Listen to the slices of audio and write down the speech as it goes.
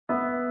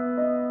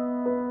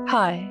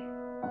Hi,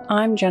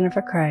 I'm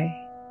Jennifer Cray.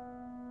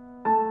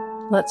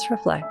 Let's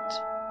reflect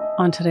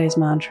on today's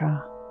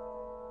mantra.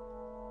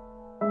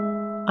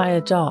 I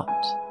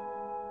adopt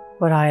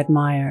what I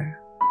admire.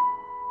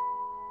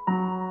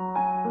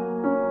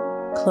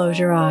 Close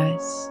your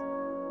eyes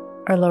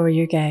or lower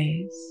your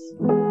gaze.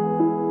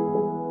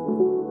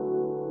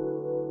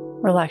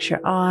 Relax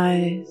your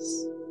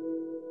eyes.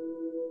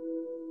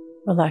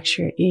 Relax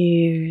your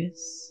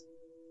ears.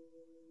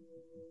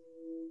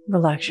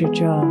 Relax your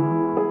jaw.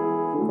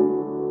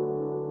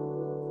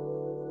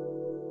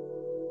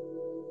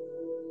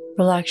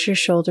 Relax your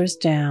shoulders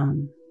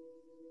down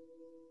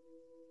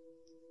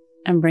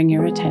and bring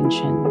your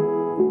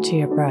attention to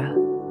your breath.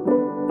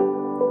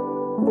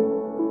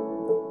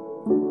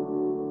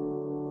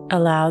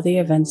 Allow the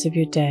events of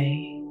your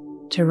day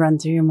to run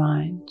through your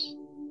mind.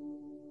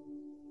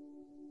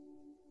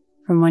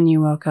 From when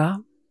you woke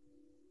up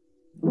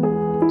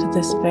to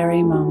this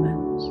very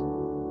moment.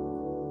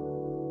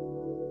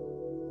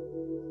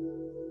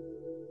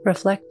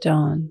 Reflect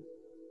on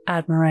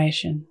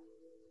admiration.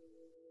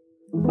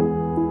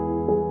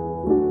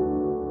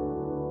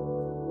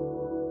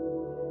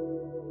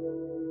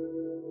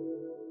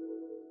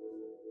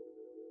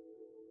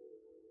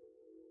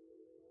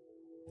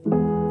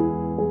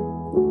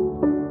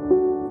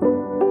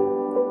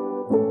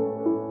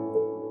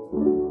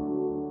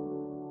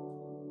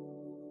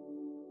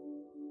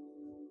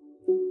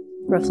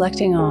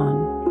 Reflecting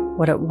on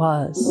what it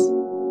was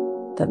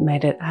that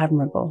made it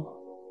admirable.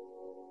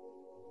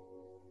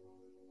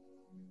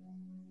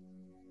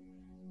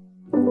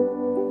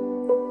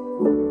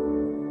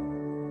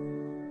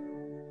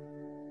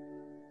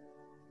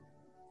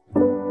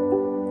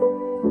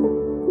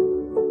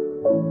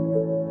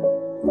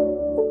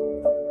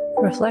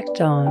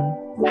 Reflect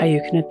on how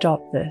you can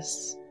adopt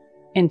this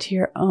into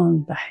your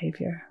own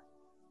behavior.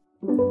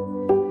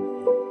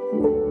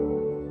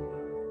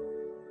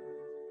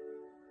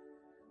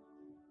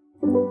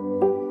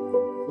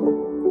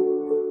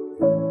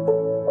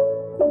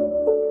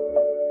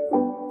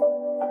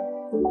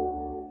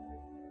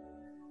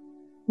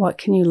 What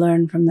can you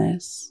learn from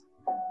this?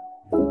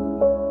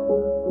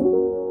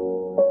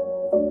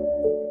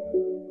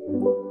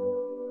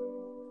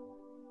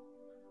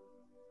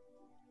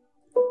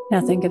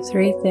 Now think of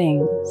 3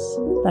 things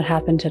that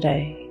happened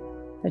today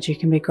that you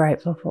can be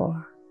grateful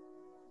for.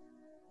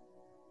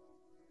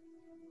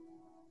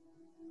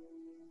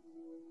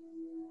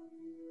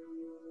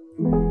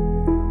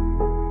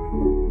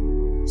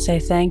 Say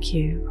thank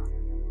you,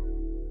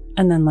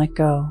 and then let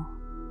go.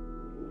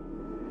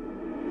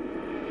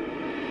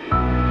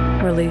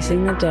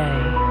 Releasing the day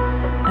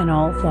and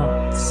all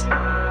thoughts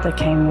that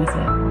came with it.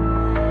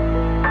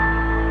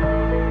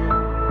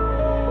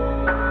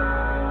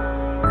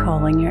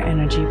 Calling your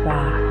energy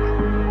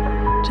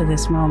back to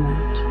this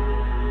moment.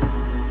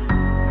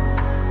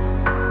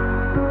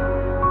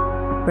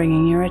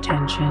 Bringing your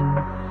attention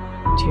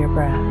to your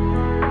breath.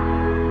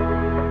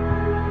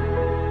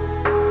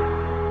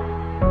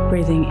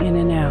 Breathing in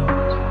and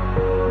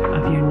out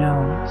of your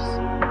nose.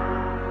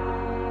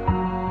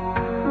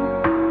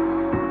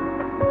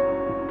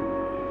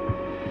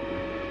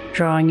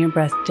 Drawing your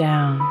breath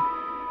down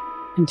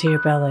into your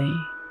belly,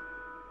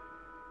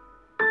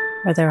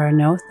 where there are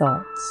no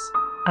thoughts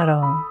at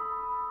all.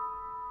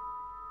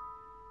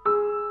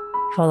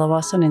 Follow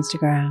us on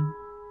Instagram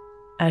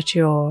at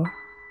Your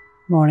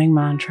Morning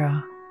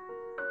Mantra.